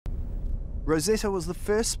Rosetta was the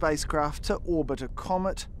first spacecraft to orbit a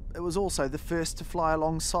comet. It was also the first to fly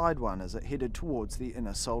alongside one as it headed towards the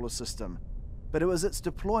inner solar system. But it was its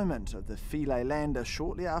deployment of the Philae lander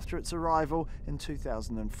shortly after its arrival in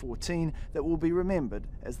 2014 that will be remembered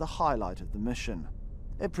as the highlight of the mission.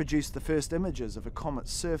 It produced the first images of a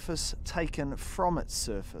comet's surface taken from its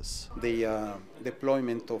surface. The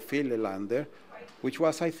deployment of Philae lander, which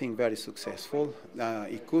was, I think, very successful.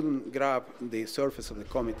 It couldn't grab the surface of the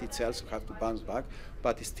comet itself, so it had to bounce back,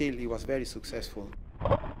 but still it was very successful.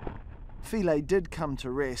 Philae did come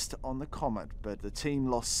to rest on the comet, but the team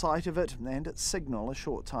lost sight of it and its signal a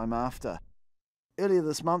short time after. Earlier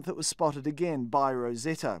this month it was spotted again by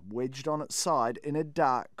Rosetta, wedged on its side in a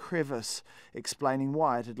dark crevice, explaining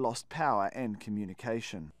why it had lost power and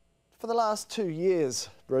communication. For the last 2 years,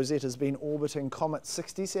 Rosetta's been orbiting Comet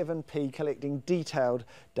 67P, collecting detailed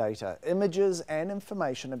data, images and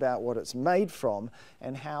information about what it's made from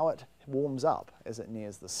and how it warms up as it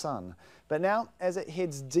nears the sun. But now, as it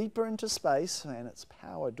heads deeper into space and its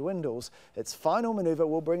power dwindles, its final maneuver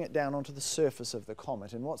will bring it down onto the surface of the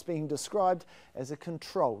comet in what's being described as a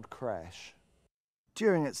controlled crash.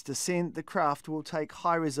 During its descent, the craft will take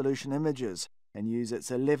high-resolution images and use its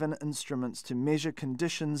 11 instruments to measure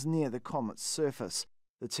conditions near the comet's surface.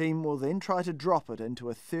 The team will then try to drop it into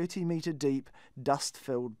a 30-metre deep,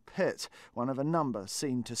 dust-filled pit, one of a number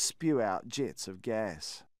seen to spew out jets of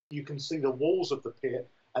gas. You can see the walls of the pit,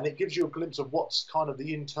 and it gives you a glimpse of what's kind of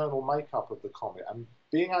the internal makeup of the comet. And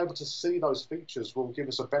being able to see those features will give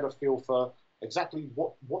us a better feel for exactly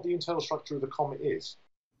what the internal structure of the comet is.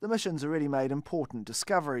 The mission's already made important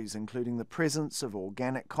discoveries, including the presence of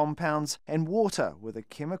organic compounds and water with a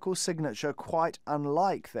chemical signature quite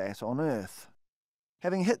unlike that on Earth.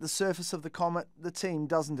 Having hit the surface of the comet, the team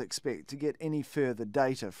doesn't expect to get any further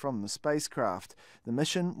data from the spacecraft. The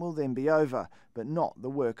mission will then be over, but not the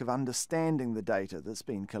work of understanding the data that's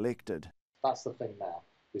been collected. That's the thing now,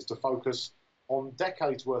 is to focus on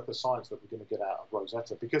decades worth of science that we're going to get out of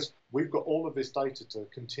Rosetta, because we've got all of this data to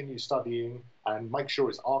continue studying and make sure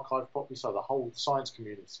it's archived properly so the whole science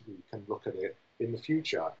community can look at it in the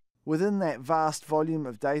future. Within that vast volume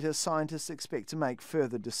of data, scientists expect to make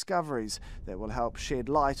further discoveries that will help shed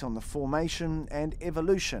light on the formation and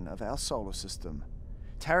evolution of our solar system.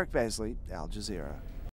 Tarek Bazley, Al Jazeera.